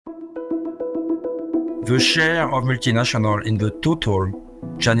the share of multinational in the total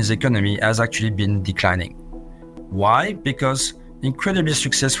Chinese economy has actually been declining. Why? Because incredibly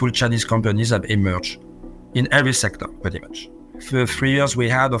successful Chinese companies have emerged in every sector, pretty much. The 3 years we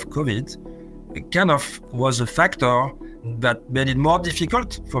had of COVID kind of was a factor that made it more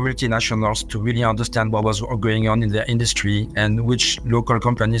difficult for multinationals to really understand what was going on in their industry and which local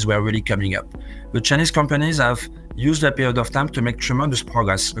companies were really coming up. The Chinese companies have used that period of time to make tremendous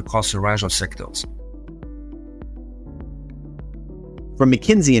progress across a range of sectors. From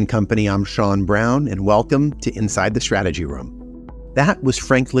McKinsey & Company, I'm Sean Brown, and welcome to Inside the Strategy Room. That was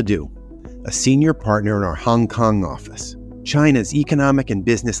Frank Ledoux, a senior partner in our Hong Kong office. China's economic and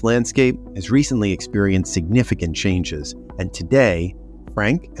business landscape has recently experienced significant changes, and today,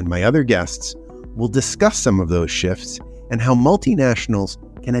 Frank and my other guests will discuss some of those shifts and how multinationals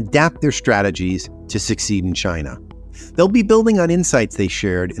can adapt their strategies to succeed in China. They'll be building on insights they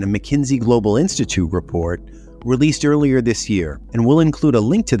shared in a McKinsey Global Institute report released earlier this year, and we'll include a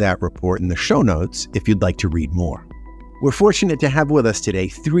link to that report in the show notes if you'd like to read more. We're fortunate to have with us today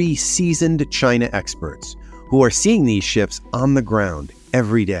 3 seasoned China experts who are seeing these shifts on the ground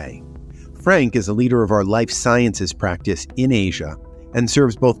every day. Frank is a leader of our life sciences practice in Asia and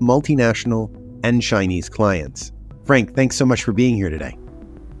serves both multinational and Chinese clients. Frank, thanks so much for being here today.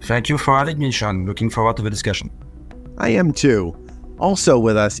 Thank you for having me, Sean. Looking forward to the discussion. I am too. Also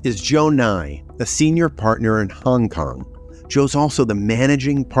with us is Joe Nye, a senior partner in Hong Kong. Joe's also the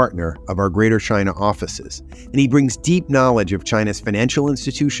managing partner of our Greater China offices, and he brings deep knowledge of China's financial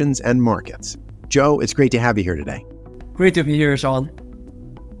institutions and markets. Joe, it's great to have you here today. Great to be here, Sean.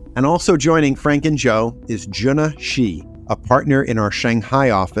 And also joining Frank and Joe is Juna Shi, a partner in our Shanghai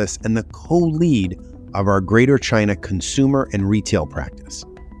office and the co-lead of our Greater China consumer and retail practice.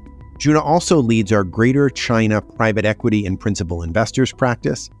 Juna also leads our Greater China private equity and principal investors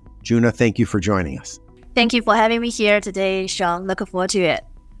practice. Juna, thank you for joining us. Thank you for having me here today, Sean. Looking forward to it.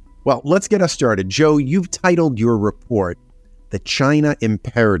 Well, let's get us started. Joe, you've titled your report The China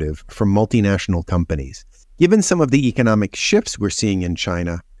Imperative for Multinational Companies. Given some of the economic shifts we're seeing in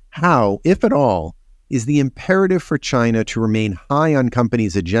China, how, if at all, is the imperative for China to remain high on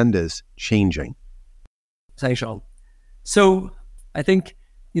companies' agendas changing? Thanks, Sean. So I think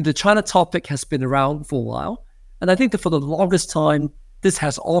the China topic has been around for a while. And I think that for the longest time, this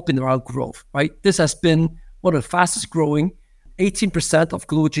has all been around growth, right? This has been one of the fastest growing, 18% of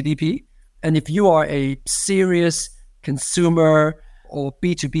global GDP. And if you are a serious consumer or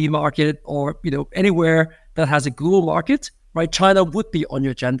B2B market or anywhere that has a global market, right, China would be on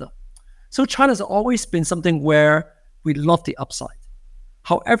your agenda. So China's always been something where we love the upside.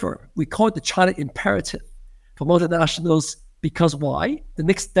 However, we call it the China imperative for multinationals because why? The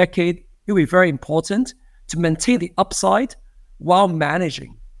next decade, it will be very important to maintain the upside while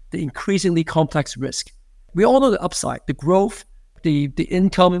managing the increasingly complex risk. We all know the upside, the growth, the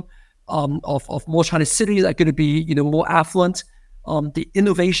income of more Chinese cities are going to be more affluent. The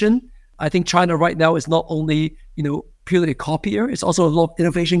innovation, I think China right now is not only purely a copier, it's also a lot of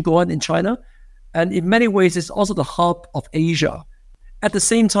innovation going on in China, and in many ways it's also the hub of Asia. At the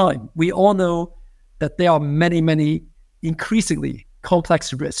same time, we all know that there are many increasingly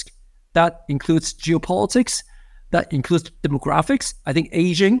complex risks. That includes geopolitics, that includes demographics. I think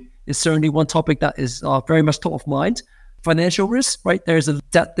aging is certainly one topic that is very much top of mind. Financial risk, right? There's a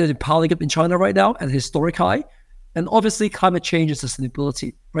debt that is piling up in China right now at a historic high. And obviously climate change and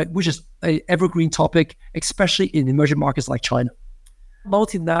sustainability, right? Which is an evergreen topic, especially in emerging markets like China.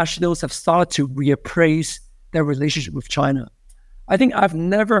 Multinationals have started to reappraise their relationship with China. I think I've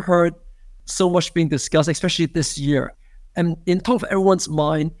never heard so much being discussed, especially this year. And in top of everyone's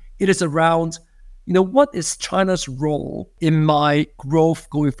mind, it is around, what is China's role in my growth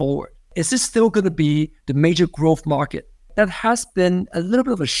going forward? Is this still going to be the major growth market? That has been a little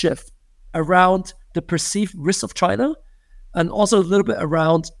bit of a shift around the perceived risk of China, and also a little bit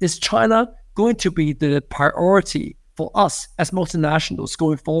around, is China going to be the priority for us as multinationals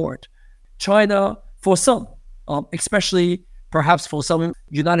going forward? China, for some, especially perhaps for some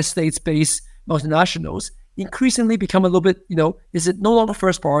United States-based multinationals, increasingly become a little bit, is it no longer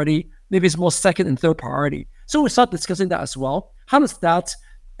first priority? Maybe it's more second and third priority. So we start discussing that as well. How does that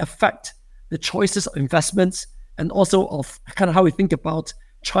affect the choices of investments and also of kind of how we think about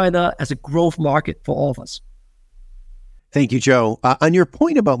China as a growth market for all of us? Thank you, Joe. On your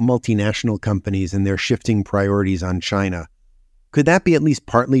point about multinational companies and their shifting priorities on China, could that be at least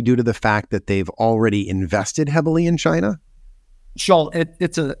partly due to the fact that they've already invested heavily in China? Sean,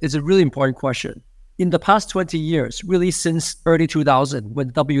 it's a really important question. In the past 20 years, really since early 2000,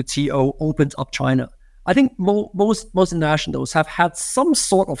 when WTO opened up China, I think most nationals have had some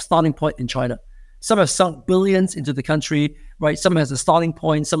sort of starting point in China. Some have sunk billions into the country, right? Some has a starting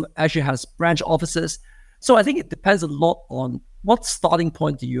point. Some actually has branch offices. So I think it depends a lot on what starting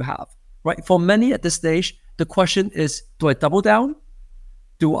point do you have, right? For many at this stage, the question is, do I double down?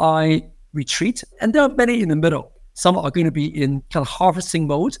 Do I retreat? And there are many in the middle. Some are going to be in kind of harvesting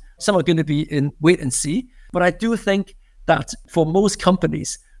mode. Some are going to be in wait and see. But I do think that for most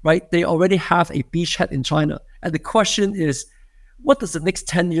companies, right, they already have a beachhead in China. And the question is, what does the next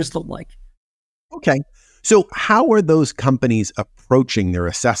 10 years look like? Okay. So how are those companies approaching their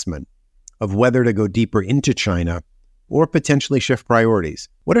assessment of whether to go deeper into China or potentially shift priorities?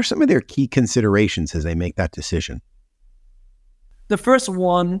 What are some of their key considerations as they make that decision? The first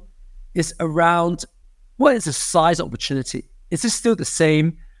one is around, what is the size of opportunity? Is it still the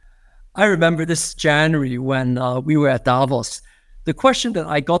same? I remember this January when we were at Davos. The question that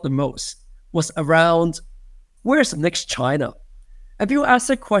I got the most was around, where's the next China? And people ask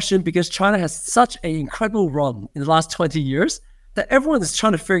that question because China has such an incredible run in the last 20 years that everyone is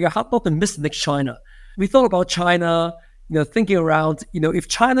trying to figure out how not to miss the next China. We thought about China, thinking around, if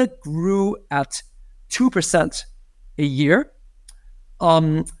China grew at 2% a year,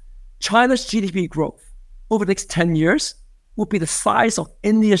 China's GDP growth over the next 10 years would be the size of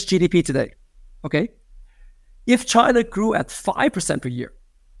India's GDP today, okay? If China grew at 5% per year,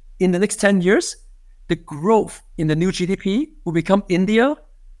 in the next 10 years, the growth in the new GDP will become India,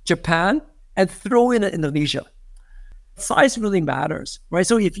 Japan, and throw in Indonesia. Size really matters, right?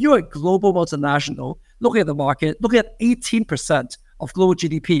 So if you're a global multinational, looking at the market, looking at 18% of global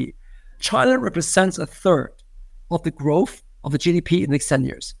GDP, China represents a third of the growth of the GDP in the next 10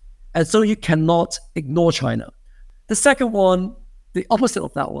 years. And so you cannot ignore China. The second one, the opposite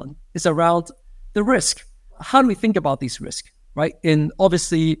of that one, is around the risk. How do we think about these risks, right? In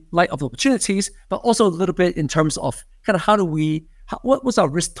obviously light of opportunities, but also a little bit in terms of kind of what was our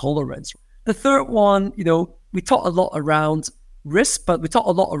risk tolerance? The third one, we talk a lot around risk, but we talk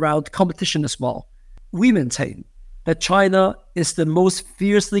a lot around competition as well. We maintain that China is the most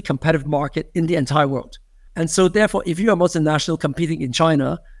fiercely competitive market in the entire world. And so therefore, if you're a multinational competing in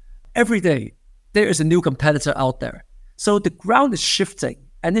China, every day there is a new competitor out there. So the ground is shifting,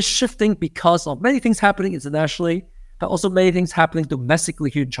 and it's shifting because of many things happening internationally, but also many things happening domestically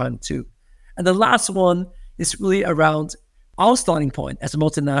here in China too. And the last one is really around our starting point as a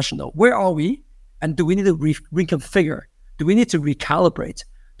multinational. Where are we? And do we need to reconfigure? Do we need to recalibrate?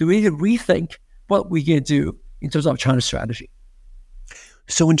 Do we need to rethink what we're going to do in terms of China's strategy?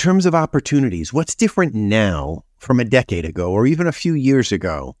 So in terms of opportunities, what's different now from a decade ago or even a few years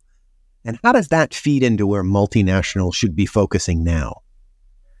ago? And how does that feed into where multinationals should be focusing now?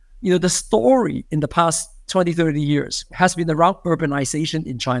 The story in the past 20, 30 years has been around urbanization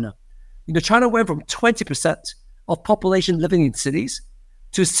in China. China went from 20% of population living in cities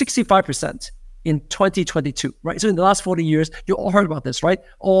to 65% in 2022, right? So in the last 40 years, you all heard about this, right?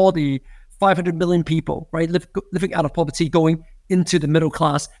 All the 500 million people, right, living out of poverty, going into the middle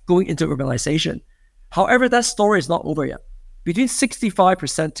class, going into urbanization. However, that story is not over yet. Between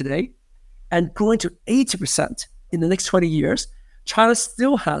 65% today and going to 80% in the next 20 years, China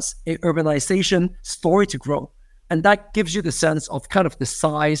still has a urbanization story to grow. And that gives you the sense of kind of the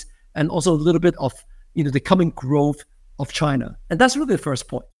size and also a little bit of, the coming growth of China. And that's really the first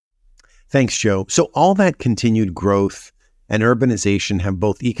point. Thanks, Joe. So all that continued growth and urbanization have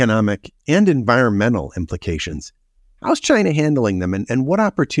both economic and environmental implications. How's China handling them, and what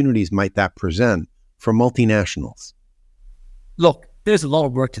opportunities might that present for multinationals? Look, there's a lot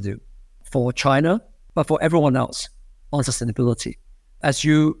of work to do for China, but for everyone else on sustainability. As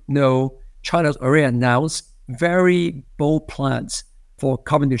you know, China's already announced very bold plans for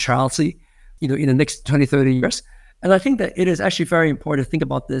carbon neutrality, in the next 20, 30 years. And I think that it is actually very important to think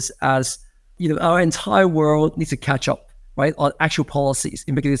about this as, our entire world needs to catch up, right, on actual policies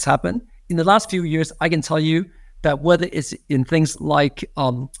in making this happen. In the last few years, I can tell you that whether it's in things like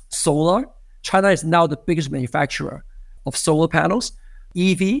solar, China is now the biggest manufacturer of solar panels.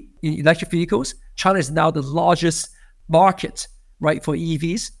 EV, electric vehicles, China is now the largest market, right, for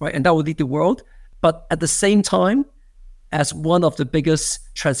EVs, right, and that will lead the world. But at the same time, as one of the biggest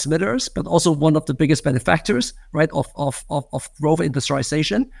transmitters, but also one of the biggest manufacturers, right, of growth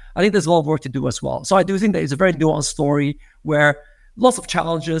industrialization, I think there's a lot of work to do as well. So I do think that it's a very nuanced story where lots of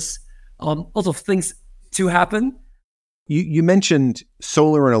challenges, lots of things to happen. You mentioned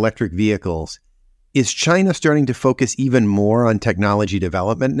solar and electric vehicles. Is China starting to focus even more on technology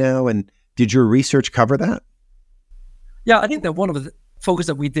development now? And did your research cover that? Yeah, I think that one of the focus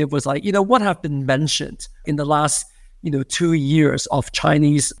that we did was what have been mentioned in the last 2 years of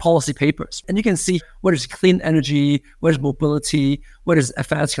Chinese policy papers. And you can see what is clean energy, what is mobility, what is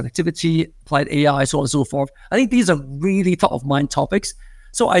advanced connectivity, applied AI, so on and so forth. I think these are really top of mind topics.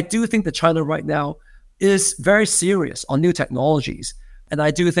 So I do think that China right now is very serious on new technologies. And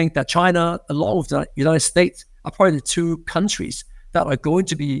I do think that China, along with the United States, are probably the two countries that are going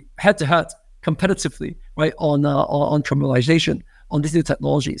to be head-to-head competitively, right, on commercialization on these new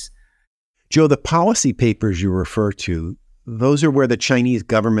technologies. Joe, the policy papers you refer to, those are where the Chinese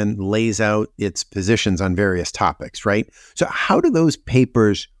government lays out its positions on various topics, right? So how do those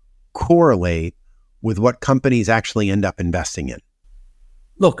papers correlate with what companies actually end up investing in?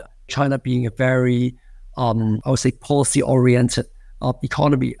 Look, China being a very, I would say, policy-oriented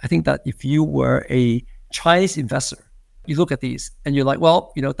economy, I think that if you were a Chinese investor, you look at these and you're like,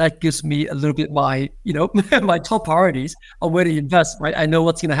 well, that gives me a little bit my, my top priorities on where to invest, right? I know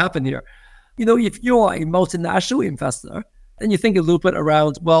what's going to happen here. If you are a multinational investor, then you think a little bit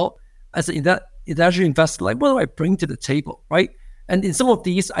around, well, as an international investor, like, what do I bring to the table, right? And in some of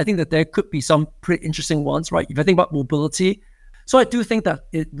these, I think that there could be some pretty interesting ones, right? If I think about mobility, so I do think that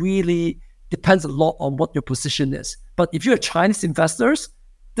it really depends a lot on what your position is. But if you're Chinese investors,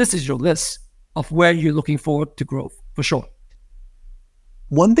 this is your list of where you're looking forward to growth, for sure.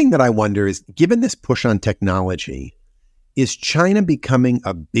 One thing that I wonder is, given this push on technology, is China becoming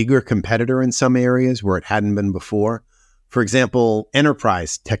a bigger competitor in some areas where it hadn't been before? For example,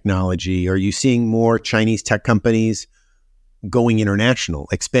 enterprise technology. Are you seeing more Chinese tech companies going international,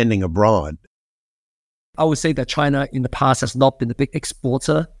 expanding abroad? I would say that China in the past has not been a big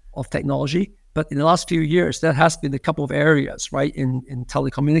exporter of technology, but in the last few years, there has been a couple of areas, right, in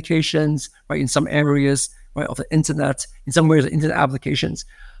telecommunications, right, in some areas, right, of the internet, in some areas of internet applications.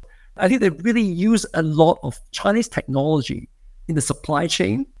 I think they really use a lot of Chinese technology in the supply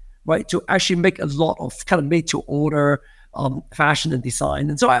chain, right, to actually make a lot of kind of made-to-order fashion and design.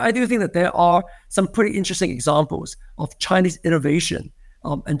 And so I do think that there are some pretty interesting examples of Chinese innovation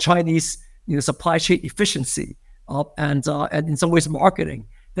and Chinese supply chain efficiency and in some ways marketing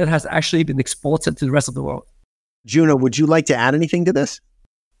that has actually been exported to the rest of the world. Juna, would you like to add anything to this?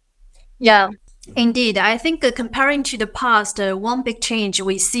 Yeah. Indeed, I think comparing to the past, one big change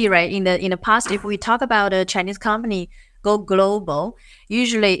we see, right, in the past, if we talk about a Chinese company go global,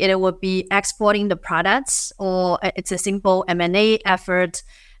 usually it would be exporting the products, or it's a simple M&A effort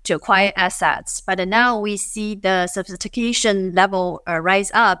to acquire assets. But now we see the sophistication level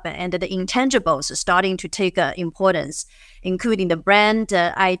rise up, and the intangibles starting to take importance, including the brand,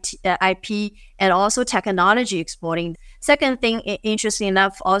 IP, and also technology exporting. Second thing, interesting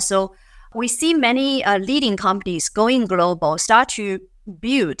enough, also, we see many leading companies going global start to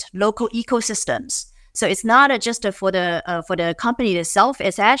build local ecosystems. So it's not just for the company itself.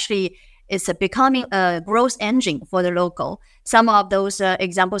 It's becoming a growth engine for the local. Some of those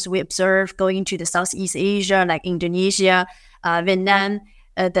examples we observe going to the Southeast Asia, like Indonesia, Vietnam,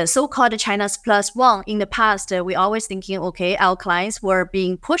 the so-called China's plus one. In the past, we always thinking, okay, our clients were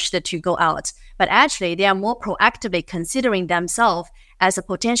being pushed to go out, but actually they are more proactively considering themselves as a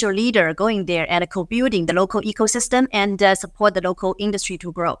potential leader going there and co-building the local ecosystem and support the local industry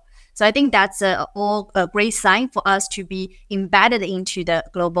to grow. So I think that's all a great sign for us to be embedded into the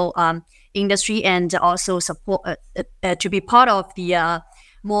global industry and also support to be part of the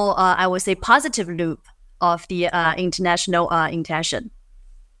more, I would say, positive loop of the international intention.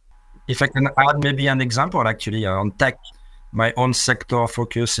 If I can add maybe an example, actually, on tech, my own sector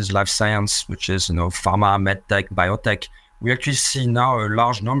focus is life science, which is, pharma, medtech, biotech. We actually see now a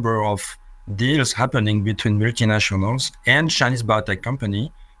large number of deals happening between multinationals and Chinese biotech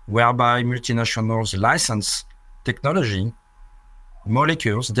company, whereby multinationals license technology,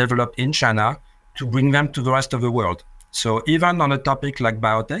 molecules developed in China to bring them to the rest of the world. So even on a topic like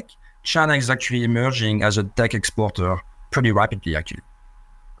biotech, China is actually emerging as a tech exporter pretty rapidly, actually.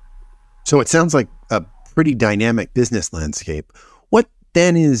 So it sounds like a pretty dynamic business landscape. What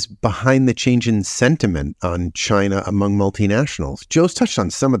then is behind the change in sentiment on China among multinationals? Joe's touched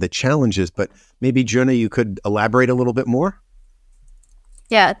on some of the challenges, but maybe, Juna, you could elaborate a little bit more?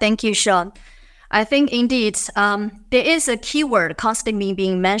 Yeah, thank you, Sean. I think indeed there is a keyword constantly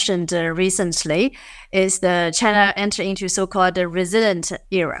being mentioned recently is the China enter into so-called resilient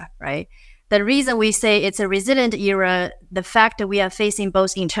era, right? The reason we say it's a resilient era, the fact that we are facing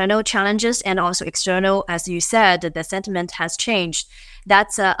both internal challenges and also external, as you said, the sentiment has changed.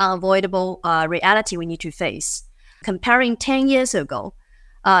 That's an unavoidable reality we need to face. Comparing 10 years ago,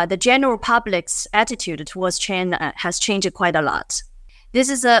 the general public's attitude towards China has changed quite a lot. This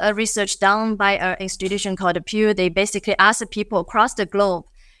is a research done by an institution called Pew. They basically ask people across the globe,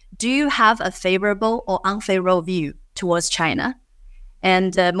 do you have a favorable or unfavorable view towards China.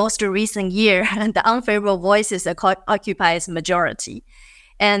 And most recent year, the unfavorable voices occupies majority.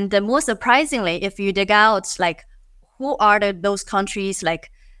 And more surprisingly, if you dig out, like, who are those countries, like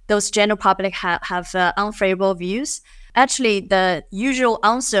those general public have unfavorable views, actually the usual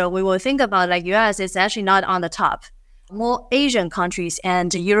answer we will think about, like US, is actually not on the top. More Asian countries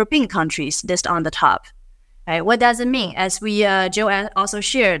and European countries list on the top. Right? What does it mean? As Joe also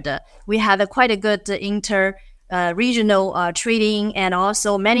shared, we have quite a good regional trading, and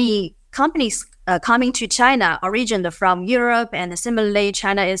also many companies coming to China originated from Europe, and similarly,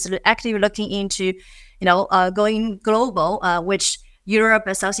 China is actively looking into, going global, which Europe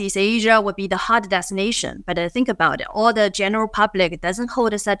and Southeast Asia would be the hot destination. But think about it, all the general public doesn't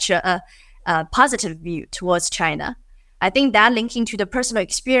hold such a positive view towards China. I think that linking to the personal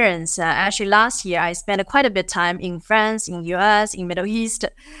experience, actually last year, I spent quite a bit of time in France, in US, in Middle East.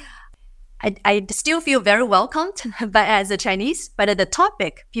 I still feel very welcomed as a Chinese, but the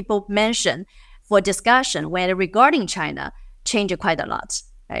topic people mention for discussion when regarding China changed quite a lot.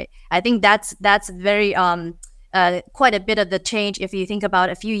 Right? I think that's very quite a bit of the change if you think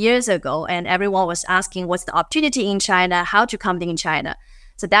about a few years ago, and everyone was asking what's the opportunity in China, how to come in China.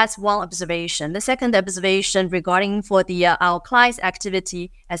 So that's one observation. The second observation regarding for our clients'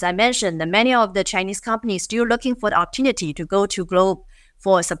 activity, as I mentioned, many of the Chinese companies still looking for the opportunity to go to globe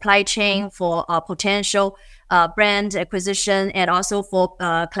for supply chain, for potential brand acquisition, and also for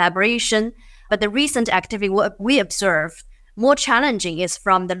collaboration. But the recent activity we observe more challenging is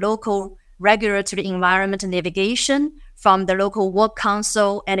from the local regulatory environment navigation, from the local work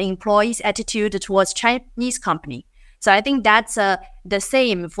council and employees' attitude towards Chinese company. So I think that's the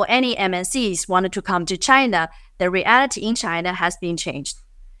same for any MNCs wanted to come to China. The reality in China has been changed.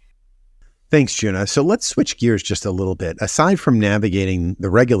 Thanks, Juna. So let's switch gears just a little bit. Aside from navigating the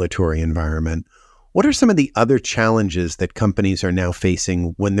regulatory environment, what are some of the other challenges that companies are now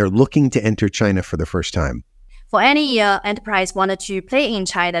facing when they're looking to enter China for the first time? For any enterprise wanted to play in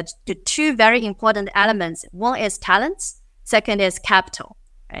China, the two very important elements. One is talents, second is capital.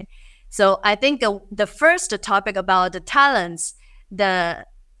 Right? So I think the first topic about the talents, the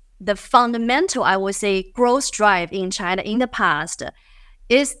fundamental, I would say, growth drive in China in the past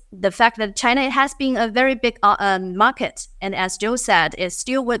is the fact that China has been a very big market. And as Joe said, it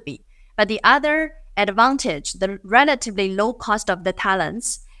still would be. But the other advantage, the relatively low cost of the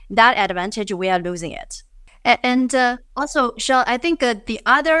talents, that advantage, we are losing it. And also, Sean, I think the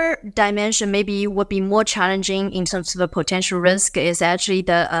other dimension maybe would be more challenging in terms of the potential risk is actually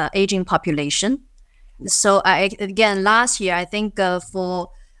the aging population. So again, last year, I think for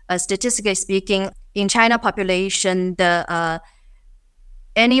statistically speaking, in China population,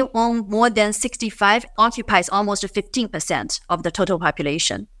 anyone more than 65 occupies almost 15% of the total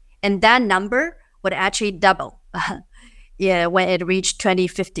population. And that number would actually double when it reached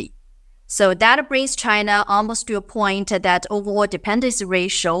 2050. So that brings China almost to a point that overall dependency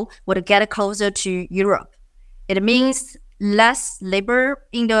ratio would get closer to Europe. It means less labor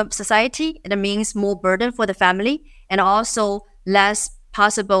in the society. It means more burden for the family, and also less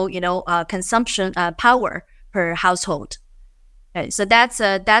possible, consumption power per household. So that's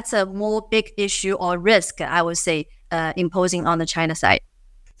a more big issue or risk, I would say, imposing on the China side.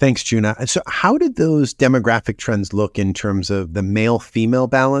 Thanks, Juna. So how did those demographic trends look in terms of the male-female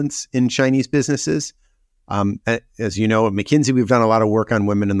balance in Chinese businesses? As you know, at McKinsey, we've done a lot of work on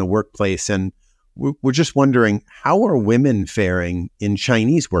women in the workplace, and we're just wondering, how are women faring in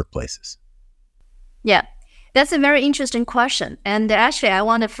Chinese workplaces? Yeah, that's a very interesting question. And actually, I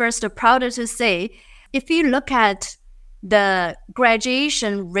want to first prouder to say, if you look at the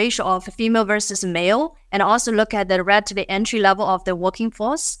graduation ratio of female versus male, and also look at the relatively entry level of the working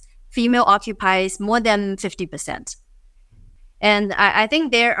force, female occupies more than 50%. And I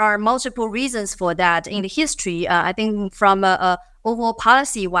think there are multiple reasons for that. In the history, I think from overall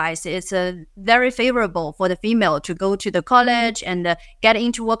policy-wise, it's very favorable for the female to go to the college and get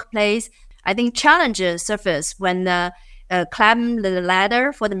into workplace. I think challenges surface when climb the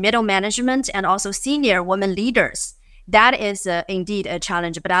ladder for the middle management and also senior women leaders. That is indeed a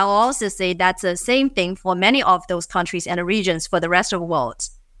challenge. But I'll also say that's the same thing for many of those countries and regions for the rest of the world.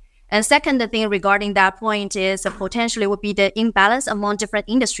 And second thing regarding that point is potentially would be the imbalance among different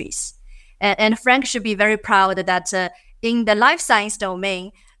industries. And Frank should be very proud that in the life science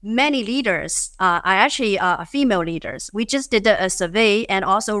domain, many leaders are actually female leaders. We just did a survey and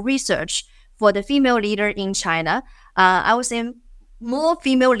also research for the female leader in China. I would say more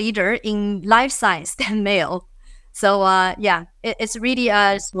female leader in life science than male. So it's really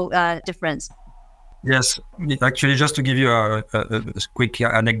a difference. Yes, actually, just to give you a quick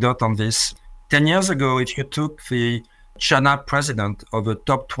anecdote on this. 10 years ago, if you took the China president of the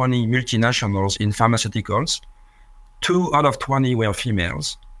top 20 multinationals in pharmaceuticals, 2 out of 20 were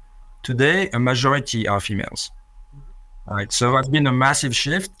females. Today, a majority are females. Right, so that's been a massive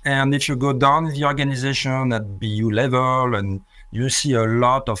shift. And if you go down the organization at BU level, and you see a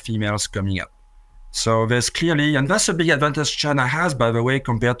lot of females coming up. So there's clearly, and that's a big advantage China has, by the way,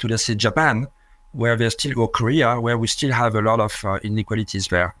 compared to, let's say, Japan, where there's still, or Korea, where we still have a lot of inequalities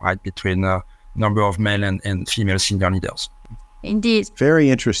there, right, between number of male and female senior leaders. Indeed. Very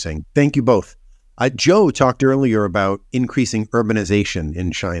interesting. Thank you both. Joe talked earlier about increasing urbanization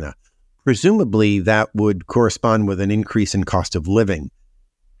in China. Presumably that would correspond with an increase in cost of living.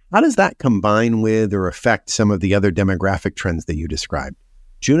 How does that combine with or affect some of the other demographic trends that you described?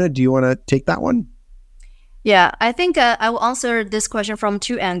 Juna, do you want to take that one? Yeah, I think I will answer this question from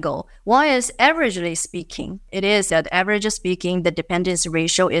 2 angles. One is averagely speaking. It is that averagely speaking, the dependency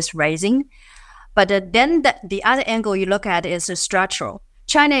ratio is rising. But then the other angle you look at is structural.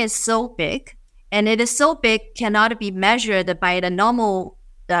 China is so big, and it is so big cannot be measured by the normal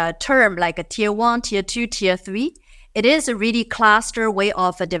term like a tier 1, tier 2, tier 3. It is a really cluster way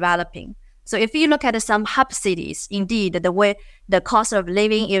of developing. So if you look at some hub cities, indeed, the way the cost of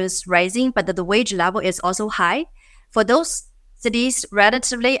living is rising, but the wage level is also high. For those cities,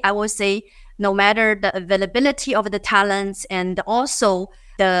 relatively, I would say, no matter the availability of the talents and also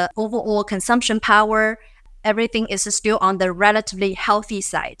the overall consumption power, everything is still on the relatively healthy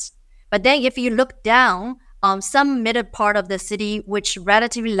side. But then if you look down on some middle part of the city, which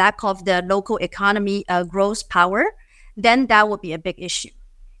relatively lack of the local economy growth power, then that would be a big issue.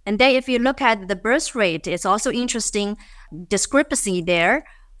 And then if you look at the birth rate, it's also interesting discrepancy there.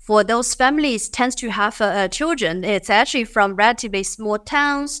 For those families tends to have children, it's actually from relatively small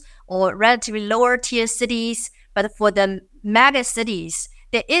towns or relatively lower tier cities. But for the mega cities,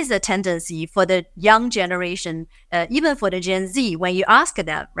 there is a tendency for the young generation, even for the Gen Z, when you ask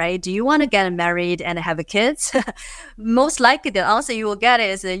them, right, do you want to get married and have kids? Most likely the answer you will get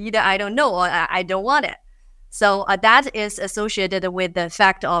is either I don't know or I don't want it. So that is associated with the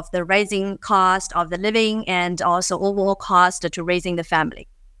fact of the rising cost of the living and also overall cost to raising the family.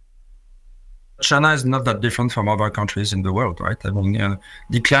 China is not that different from other countries in the world, right? I mean,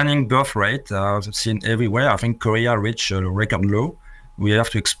 declining birth rate, seen everywhere. I think Korea reached a record low. We have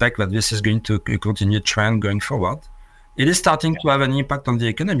to expect that this is going to continue trend going forward. It is starting to have an impact on the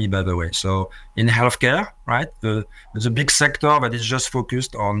economy, by the way. So in healthcare, right, there's a big sector that is just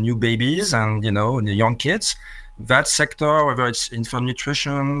focused on new babies and, the young kids. That sector, whether it's infant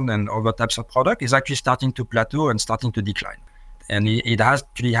nutrition and other types of product, is actually starting to plateau and starting to decline. And it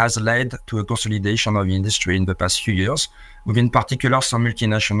has led to a consolidation of the industry in the past few years, with in particular some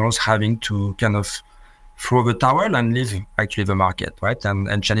multinationals having to kind of throw the towel and leave actually the market, right?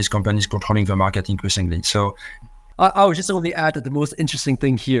 And Chinese companies controlling the market increasingly. So I was just only add that the most interesting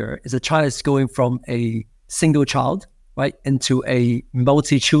thing here is that China is going from a single child, right, into a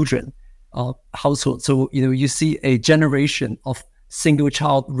multi-children household. So, you see a generation of single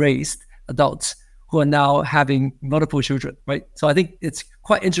child raised adults who are now having multiple children, right? So I think it's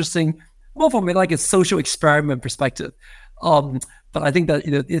quite interesting, more from like a social experiment perspective. But I think that,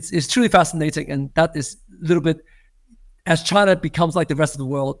 it's truly fascinating. And that is a little bit, as China becomes like the rest of the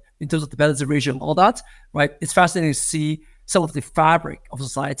world in terms of dependency ratio and all that, right? It's fascinating to see some of the fabric of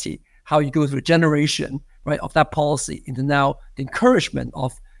society, how you go through a generation, right, of that policy into now the encouragement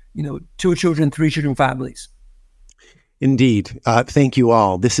of, 2 children, 3 children families. Indeed. Thank you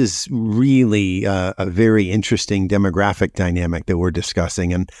all. This is really a very interesting demographic dynamic that we're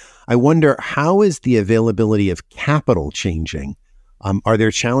discussing. And I wonder, how is the availability of capital changing? Are there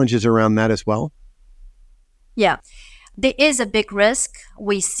challenges around that as well? Yeah. There is a big risk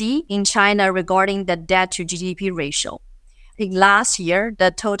we see in China regarding the debt to GDP ratio. In last year, the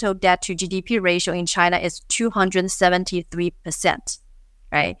total debt to GDP ratio in China is 273%,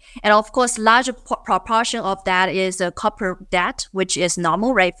 right? And of course, larger proportion of that is corporate debt, which is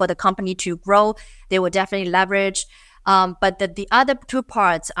normal, right? For the company to grow, they will definitely leverage. But the other 2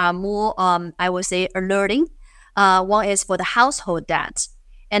 parts are more, I would say, alerting. One is for the household debt.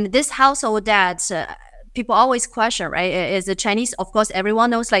 And this household debt, people always question, right? Is the Chinese, of course, everyone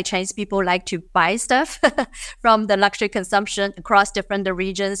knows like Chinese people like to buy stuff from the luxury consumption across different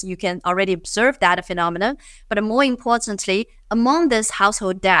regions. You can already observe that phenomenon. But more importantly, among this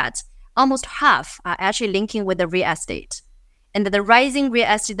household debt, almost half are actually linking with the real estate. And the rising real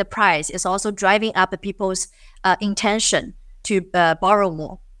estate price is also driving up people's intention to borrow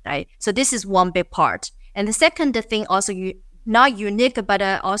more, right? So this is one big part. And the second thing also not unique, but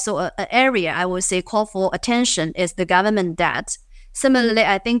also an area I would say call for attention is the government debt. Similarly,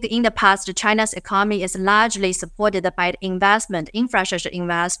 I think in the past, China's economy is largely supported by investment, infrastructure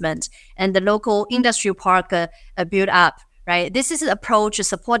investment, and the local industrial park build up. Right, this is an approach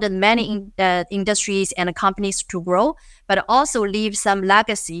supported many industries and companies to grow, but also leave some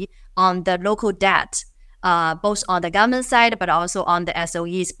legacy on the local debt, both on the government side, but also on the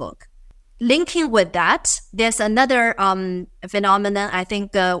SOE's book. Linking with that, there's another phenomenon I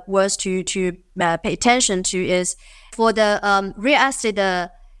think worth to pay attention to is for the real estate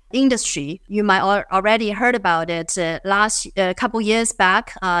industry. You might already heard about it. Last couple years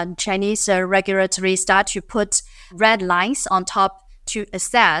back, Chinese regulatory start to put red lines on top to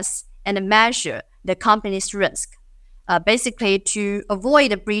assess and measure the company's risk. Basically, to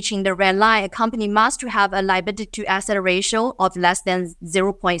avoid breaching the red line, a company must have a liability to asset ratio of less than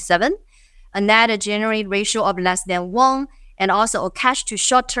 0.7, a net gearing ratio of less than 1, and also a cash to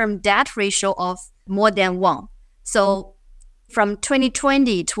short-term debt ratio of more than 1. So from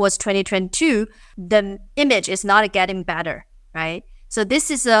 2020 towards 2022, the image is not getting better, right? So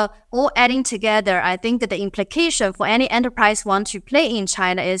this is all adding together. I think that the implication for any enterprise want to play in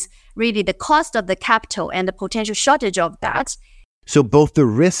China is really the cost of the capital and the potential shortage of that. So both the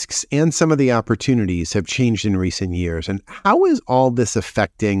risks and some of the opportunities have changed in recent years. And how is all this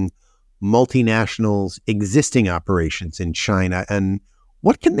affecting multinationals' existing operations in China, and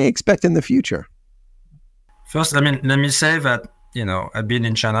what can they expect in the future? First, let me say that, I've been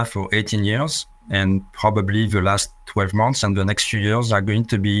in China for 18 years, and probably the last 12 months and the next few years are going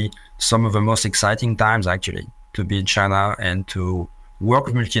to be some of the most exciting times, actually, to be in China and to work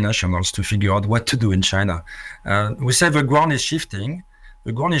with multinationals to figure out what to do in China. We say the ground is shifting.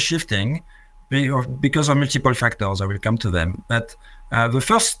 The ground is shifting because of multiple factors. I will come to them. But the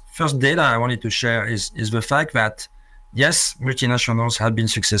first data I wanted to share is the fact that, yes, multinationals have been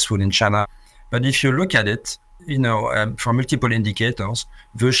successful in China. But if you look at it, from multiple indicators,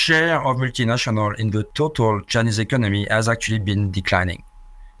 the share of multinational in the total Chinese economy has actually been declining.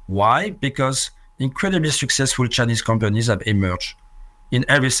 Why? Because incredibly successful Chinese companies have emerged in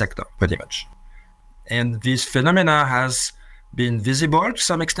every sector, pretty much. And this phenomena has been visible to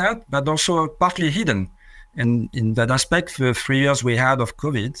some extent, but also partly hidden. And in that aspect, the 3 years we had of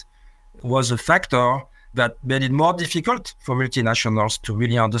COVID was a factor that made it more difficult for multinationals to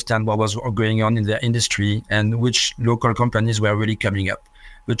really understand what was going on in their industry and which local companies were really coming up.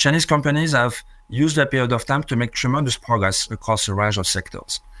 The Chinese companies have used that period of time to make tremendous progress across a range of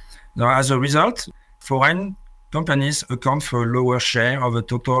sectors. Now, as a result, foreign companies account for a lower share of the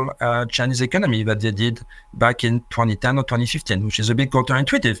total Chinese economy that they did back in 2010 or 2015, which is a bit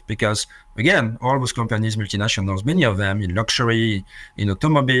counterintuitive because, again, all those companies, multinationals, many of them in luxury, in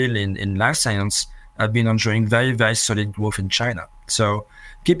automobile, in life science, have been enjoying very, very solid growth in China. So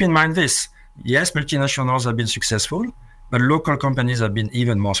keep in mind this. Yes, multinationals have been successful, but local companies have been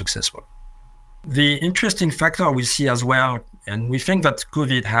even more successful. The interesting factor we see as well, and we think that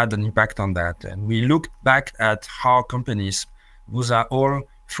COVID had an impact on that, and we looked back at how companies, those are all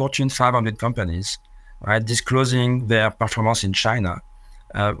Fortune 500 companies, right, disclosing their performance in China.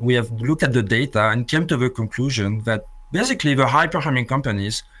 We have looked at the data and came to the conclusion that basically the high-performing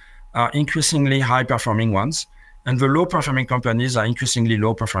companies are increasingly high-performing ones, and the low-performing companies are increasingly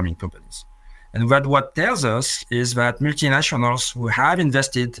low-performing companies. And what tells us is that multinationals who have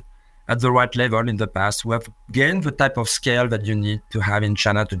invested at the right level in the past, who have gained the type of scale that you need to have in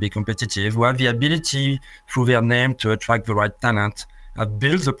China to be competitive, who have the ability through their name to attract the right talent, have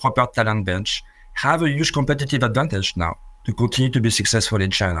built the proper talent bench, have a huge competitive advantage now to continue to be successful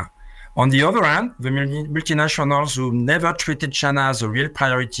in China. On the other hand, the multinationals who never treated China as a real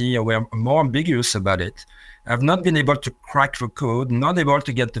priority or were more ambiguous about it have not been able to crack the code, not able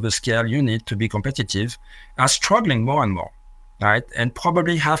to get to the scale you need to be competitive, are struggling more and more, right? And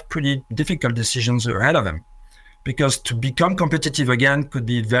probably have pretty difficult decisions ahead of them because to become competitive again could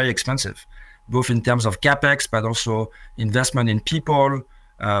be very expensive, both in terms of CapEx, but also investment in people,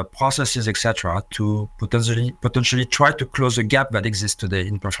 processes, etc., to potentially try to close the gap that exists today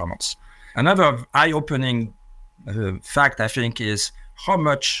in performance. Another eye-opening fact, I think, is how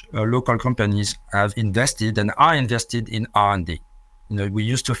much local companies have invested and are invested in R&D. We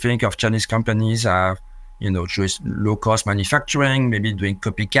used to think of Chinese companies as, just low-cost manufacturing, maybe doing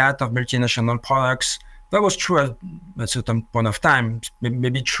copycat of multinational products. That was true at a certain point of time,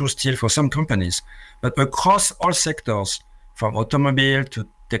 maybe true still for some companies. But across all sectors, from automobile to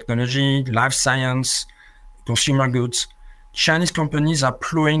technology, life science, consumer goods, Chinese companies are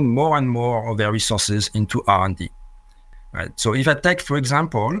plowing more and more of their resources into R&D. Right? So if I take, for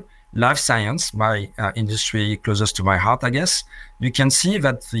example, life science, my industry closest to my heart, I guess, you can see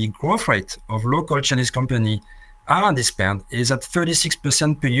that the growth rate of local Chinese companies R&D spend is at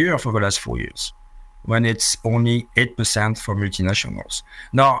 36% per year for the last 4 years, when it's only 8% for multinationals.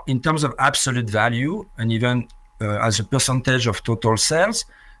 Now, in terms of absolute value, and even as a percentage of total sales,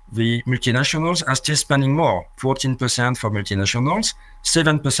 the multinationals are still spending more, 14% for multinationals,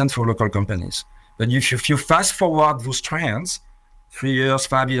 7% for local companies. But if you fast forward those trends, 3 years,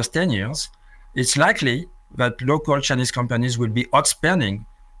 5 years, 10 years, it's likely that local Chinese companies will be outspending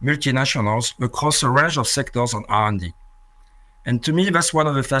multinationals across a range of sectors on R&D. And to me, that's one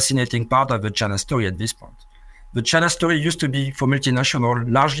of the fascinating parts of the China story at this point. The China story used to be for multinational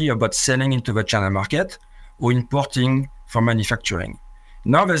largely about selling into the China market or importing for manufacturing.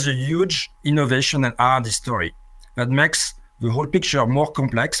 Now there's a huge innovation and R&D story that makes the whole picture more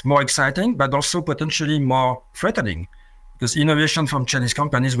complex, more exciting, but also potentially more threatening, because innovation from Chinese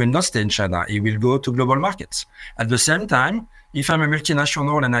companies will not stay in China. It will go to global markets. At the same time, if I'm a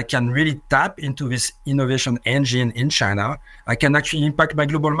multinational and I can really tap into this innovation engine in China, I can actually impact my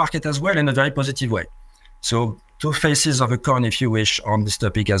global market as well in a very positive way. So two faces of a coin, if you wish, on this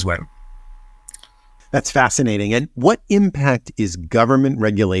topic as well. That's fascinating. And what impact is government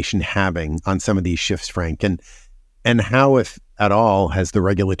regulation having on some of these shifts, Frank? And how, if at all, has the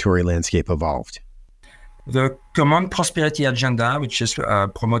regulatory landscape evolved? The Common Prosperity Agenda, which is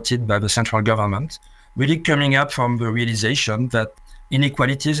promoted by the central government, really coming up from the realization that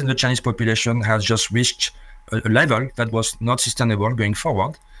inequalities in the Chinese population has just reached a level that was not sustainable going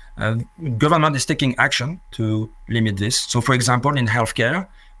forward. Government is taking action to limit this. So, for example, in healthcare,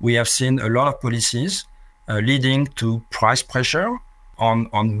 we have seen a lot of policies leading to price pressure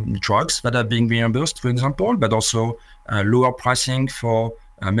on drugs that are being reimbursed, for example, but also lower pricing for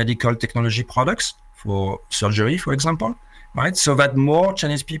medical technology products, for surgery, for example, right? So that more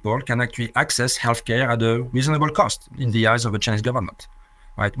Chinese people can actually access healthcare at a reasonable cost in the eyes of the Chinese government,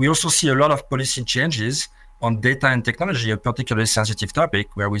 right? We also see a lot of policy changes on data and technology, a particularly sensitive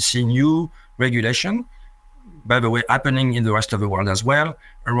topic, where we see new regulation, by the way, happening in the rest of the world as well,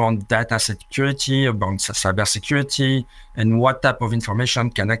 around data security, about cybersecurity, and what type of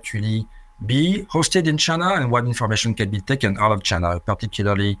information can actually be hosted in China and what information can be taken out of China, a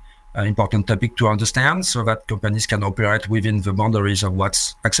particularly important topic to understand so that companies can operate within the boundaries of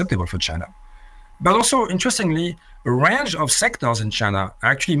what's acceptable for China. But also, interestingly, a range of sectors in China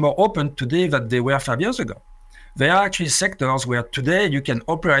are actually more open today than they were 5 years ago. There are actually sectors where today you can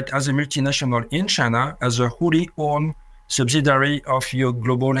operate as a multinational in China as a wholly owned subsidiary of your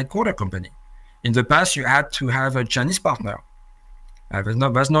global headquarter company. In the past, you had to have a Chinese partner.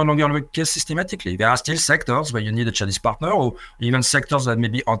 That's no longer the case systematically. There are still sectors where you need a Chinese partner, or even sectors that may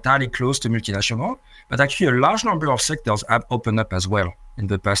be entirely close to multinational. But actually, a large number of sectors have opened up as well in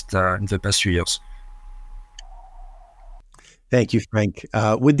the past few years. Thank you, Frank.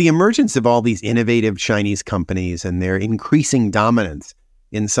 With the emergence of all these innovative Chinese companies and their increasing dominance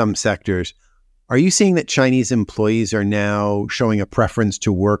in some sectors, are you seeing that Chinese employees are now showing a preference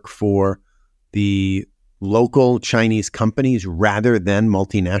to work for the local Chinese companies rather than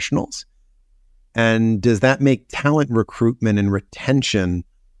multinationals? And does that make talent recruitment and retention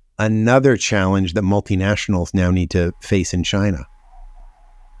another challenge that multinationals now need to face in China?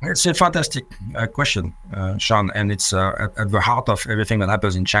 It's a fantastic question, Sean, and it's at the heart of everything that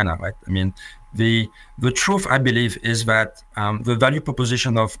happens in China, right? I mean, the truth, I believe, is that the value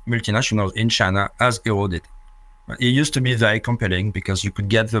proposition of multinationals in China has eroded. It used to be very compelling because you could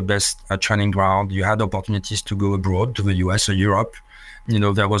get the best training ground. You had opportunities to go abroad to the US or Europe. You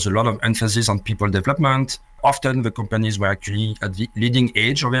know, there was a lot of emphasis on people development. Often the companies were actually at the leading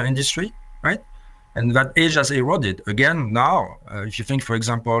edge of their industry, right? And that age has eroded. Again, now, if you think, for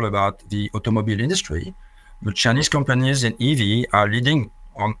example, about the automobile industry, the Chinese companies in EV are leading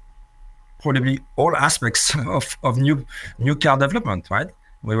on probably all aspects of new car development, right?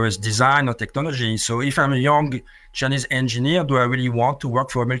 Whether it's design or technology. So if I'm a young Chinese engineer, do I really want to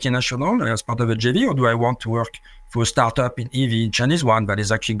work for a multinational as part of a JV, or do I want to work for a startup in EV, Chinese one, that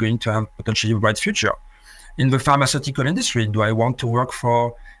is actually going to have potentially a bright future? In the pharmaceutical industry, do I want to work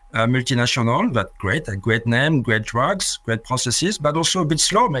for a multinational, that a great name, great drugs, great processes, but also a bit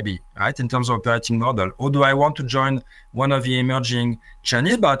slow maybe, right, in terms of operating model? Or do I want to join one of the emerging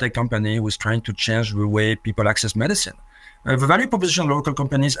Chinese biotech company who is trying to change the way people access medicine? The value proposition of local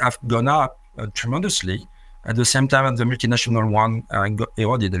companies have gone up tremendously. At the same time, the multinational one got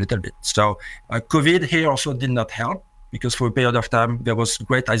eroded a little bit. So COVID here also did not help, because for a period of time, there was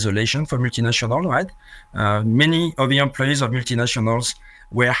great isolation for multinational, right? Many of the employees of multinationals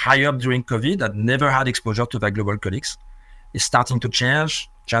were hired during COVID that never had exposure to their global colleagues. It's starting to change.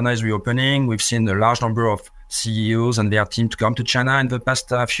 China is reopening. We've seen a large number of CEOs and their team to come to China in the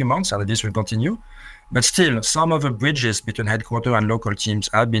past few months, and this will continue. But still, some of the bridges between headquarters and local teams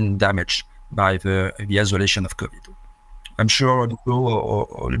have been damaged by the isolation of COVID. I'm sure Nico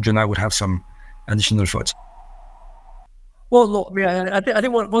or Jonah would have some additional thoughts. Well, look, I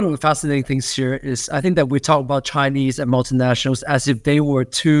think one of the fascinating things here is I think that we talk about Chinese and multinationals as if they were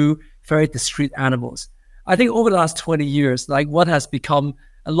two very discrete animals. I think over the last 20 years, like what has become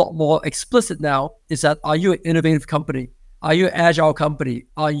a lot more explicit now is that, are you an innovative company? Are you an agile company?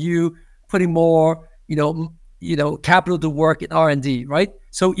 Are you putting more, capital to work in R&D, right?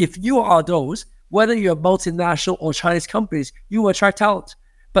 So if you are those, whether you're multinational or Chinese companies, you attract talent.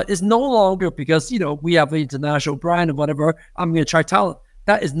 But it's no longer because, we have an international brand or whatever, I'm going to attract talent.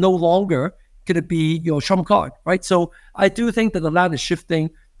 That is no longer going to be your trump card, right? So I do think that the land is shifting,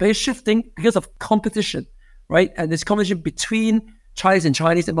 but it's shifting because of competition, right? And this competition between Chinese and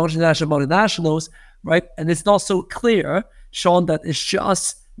multinationals, right? And it's not so clear, Sean, that it's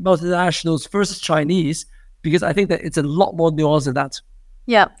just multinationals versus Chinese, because I think that it's a lot more nuanced than that.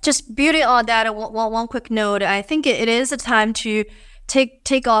 Yeah, just building on that, one quick note, I think it is a time to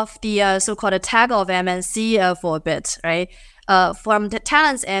take off the so-called tag of MNC for a bit, right? From the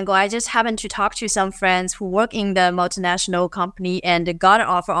talent's angle, I just happened to talk to some friends who work in the multinational company and got an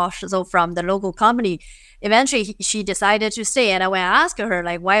offer also from the local company. Eventually, she decided to stay. And when I asked her,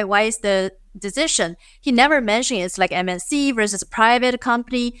 like, why is the decision? He never mentioned it's like MNC versus private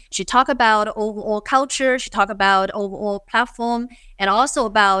company. She talked about overall culture. She talked about overall platform, and also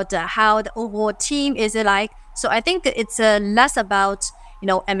about how the overall team is like. So I think it's less about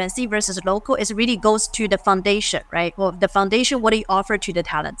MNC versus local. It really goes to the foundation, right? Well, the foundation, what do you offer to the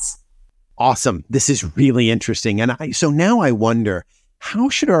talents? Awesome. This is really interesting. And so now I wonder, how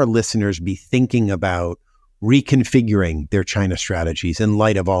should our listeners be thinking about reconfiguring their China strategies in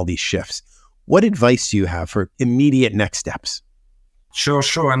light of all these shifts? What advice do you have for immediate next steps? Sure.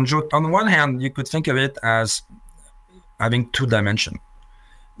 And on one hand, you could think of it as having two dimensions.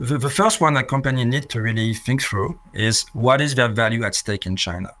 The first one a company needs to really think through is, what is their value at stake in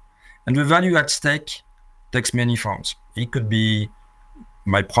China? And the value at stake takes many forms. It could be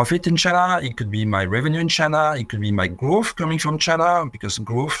my profit in China. It could be my revenue in China. It could be my growth coming from China, because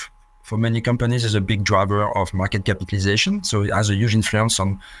growth for many companies is a big driver of market capitalization. So it has a huge influence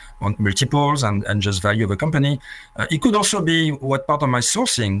on multiples and just value of a company. It could also be what part of my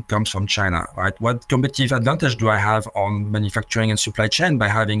sourcing comes from China, right? What competitive advantage do I have on manufacturing and supply chain by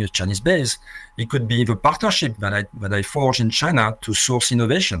having a Chinese base? It could be the partnership that I forge in China to source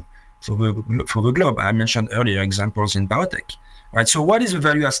innovation for the globe. I mentioned earlier examples in biotech. Right. So what is the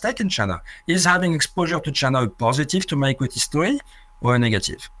value at stake in China? Is having exposure to China a positive to my equity story or a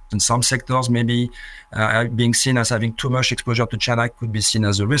negative? In some sectors, maybe being seen as having too much exposure to China could be seen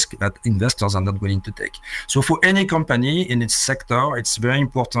as a risk that investors are not willing to take. So for any company in its sector, it's very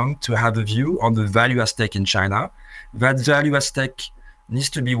important to have a view on the value at stake in China. That value at stake needs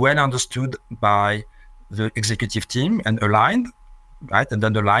to be well understood by the executive team and aligned. Right, and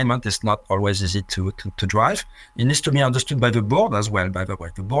then the alignment is not always easy to drive. It needs to be understood by the board as well, by the way.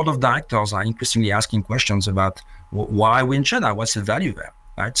 The board of directors are increasingly asking questions about why we in China, what's the value there,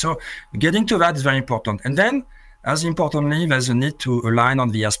 right? So getting to that is very important. And then, as importantly, there's a need to align on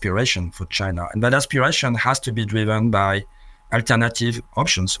the aspiration for China. And that aspiration has to be driven by alternative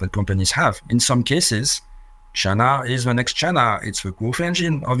options that companies have. In some cases, China is the next China. It's the growth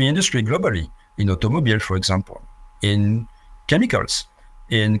engine of the industry globally, in automobile, for example, in chemicals,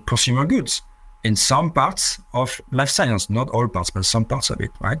 in consumer goods, in some parts of life science, not all parts, but some parts of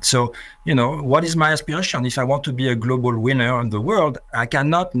it, right? So, what is my aspiration? If I want to be a global winner in the world, I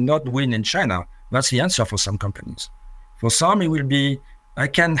cannot not win in China. That's the answer for some companies. For some, it will be, I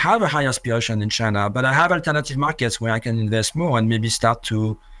can have a high aspiration in China, but I have alternative markets where I can invest more and maybe start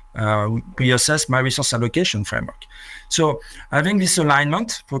to reassess my resource allocation framework. So having this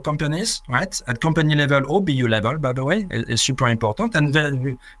alignment for companies, right, at company level or BU level, by the way, is super important. And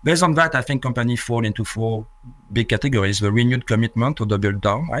then based on that, I think companies fall into four big categories: the renewed commitment to double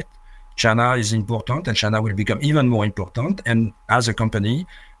down, right? China is important, and China will become even more important. And as a company,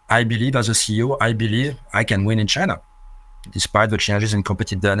 I believe, as a CEO, I believe I can win in China, despite the changes in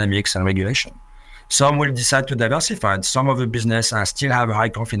competitive dynamics and regulation. Some will decide to diversify. Some of the business, I still have a high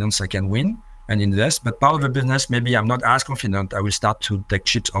confidence I can win and invest, but part of the business, maybe I'm not as confident. I will start to take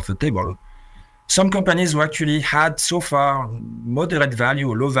chips off the table. Some companies who actually had so far moderate value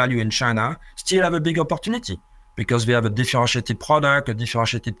or low value in China still have a big opportunity because they have a differentiated product, a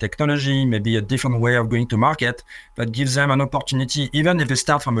differentiated technology, maybe a different way of going to market that gives them an opportunity, even if they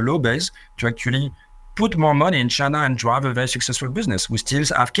start from a low base, to actually put more money in China and drive a very successful business. We still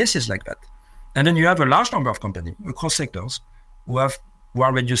have cases like that. And then you have a large number of companies across sectors who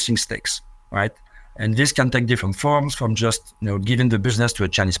are reducing stakes, right? And this can take different forms, from just giving the business to a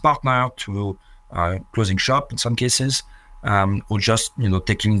Chinese partner to closing shop in some cases, or just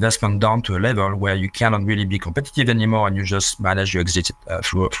taking investment down to a level where you cannot really be competitive anymore, and you just manage your exit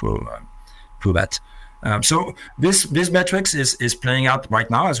through that. So this metrics is playing out right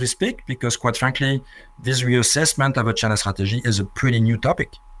now as we speak, because quite frankly, this reassessment of a China strategy is a pretty new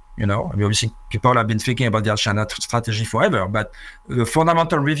topic. Obviously people have been thinking about their China strategy forever, but the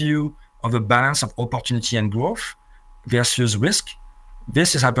fundamental review of the balance of opportunity and growth versus risk,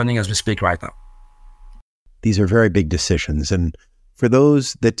 this is happening as we speak right now. These are very big decisions. And for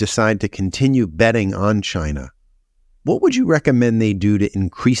those that decide to continue betting on China, what would you recommend they do to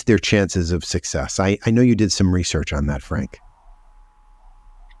increase their chances of success? I know you did some research on that, Frank.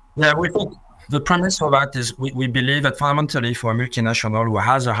 Yeah, we think the premise for that is we believe that fundamentally for a multinational who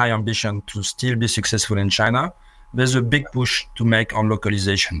has a high ambition to still be successful in China, there's a big push to make on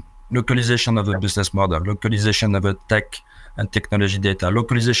localization of the business model, localization of the tech and technology data,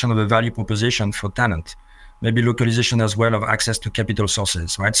 localization of the value proposition for talent, maybe localization as well of access to capital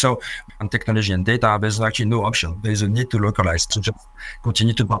sources, right? So on technology and data, there's actually no option. There's a need to localize to just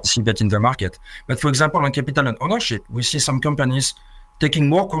continue to participate in the market. But for example, on capital and ownership, we see some companies taking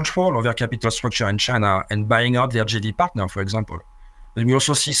more control of their capital structure in China and buying out their JV partner, for example. But we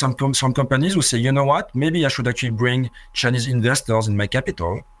also see some companies who say, you know what, maybe I should actually bring Chinese investors in my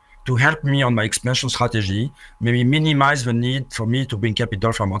capital to help me on my expansion strategy, maybe minimize the need for me to bring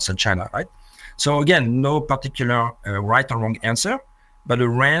capital from outside China, right? So again, no particular right or wrong answer, but a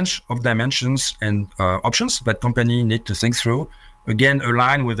range of dimensions and options that companies need to think through, again,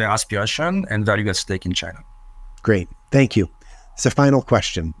 align with their aspiration and value at stake in China. Great, thank you. It's a final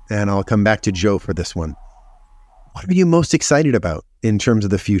question, and I'll come back to Joe for this one. What are you most excited about in terms of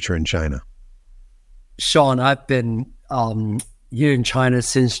the future in China? Sean, I've been here in China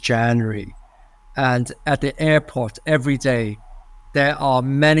since January, and at the airport every day, there are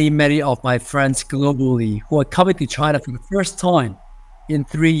many, many of my friends globally who are coming to China for the first time in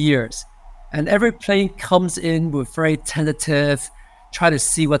 3 years. And every plane comes in with very tentative, try to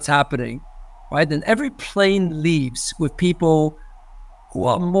see what's happening, right? And every plane leaves with people who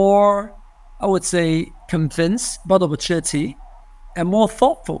are more, I would say, convinced about the opportunity and more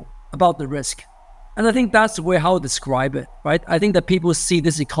thoughtful about the risk. And I think that's the way how I describe it, right? I think that people see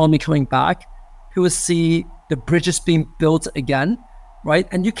this economy coming back, people see the bridges being built again, right?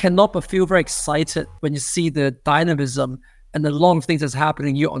 And you cannot but feel very excited when you see the dynamism and the lot of things that's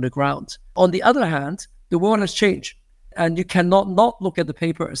happening here on the ground. On the other hand, the world has changed, and you cannot not look at the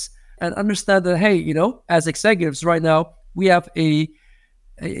papers and understand that, hey, as executives right now, we have a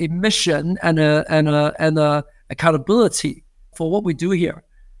mission and a accountability for what we do here.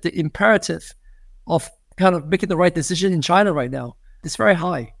 The imperative of kind of making the right decision in China right now is very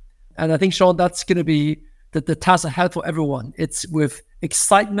high. And I think, Sean, that's going to be the task ahead for everyone. It's with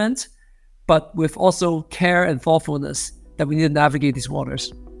excitement, but with also care and thoughtfulness that we need to navigate these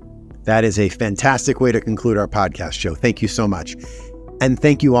waters. That is a fantastic way to conclude our podcast, Joe. Thank you so much. And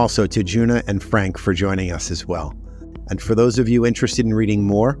thank you also to Juna and Frank for joining us as well. And for those of you interested in reading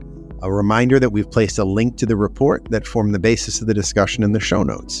more, a reminder that we've placed a link to the report that formed the basis of the discussion in the show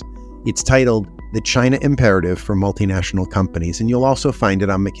notes. It's titled The China Imperative for Multinational Companies, and you'll also find it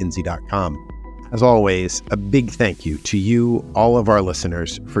on McKinsey.com. As always, a big thank you to you, all of our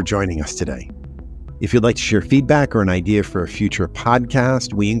listeners, for joining us today. If you'd like to share feedback or an idea for a future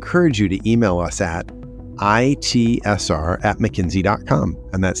podcast, we encourage you to email us at itsr@mckinsey.com,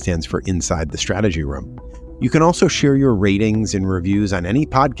 and that stands for Inside the Strategy Room. You can also share your ratings and reviews on any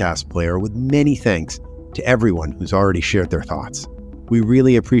podcast player, with many thanks to everyone who's already shared their thoughts. We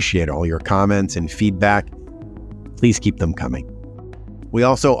really appreciate all your comments and feedback. Please keep them coming. We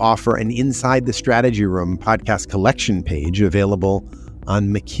also offer an Inside the Strategy Room podcast collection page available on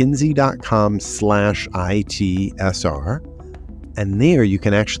mckinsey.com/ITSR. And there you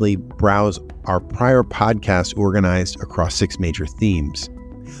can actually browse our prior podcasts organized across 6 major themes.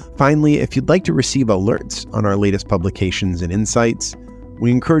 Finally, if you'd like to receive alerts on our latest publications and insights, we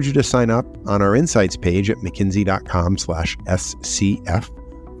encourage you to sign up on our insights page at mckinsey.com/SCF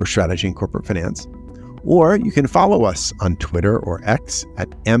for strategy and corporate finance. Or you can follow us on Twitter or X at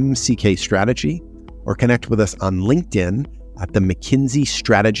MCK Strategy, or connect with us on LinkedIn at the McKinsey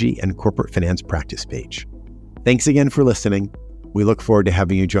Strategy and Corporate Finance Practice page. Thanks again for listening. We look forward to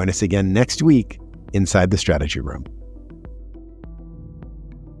having you join us again next week inside the Strategy Room.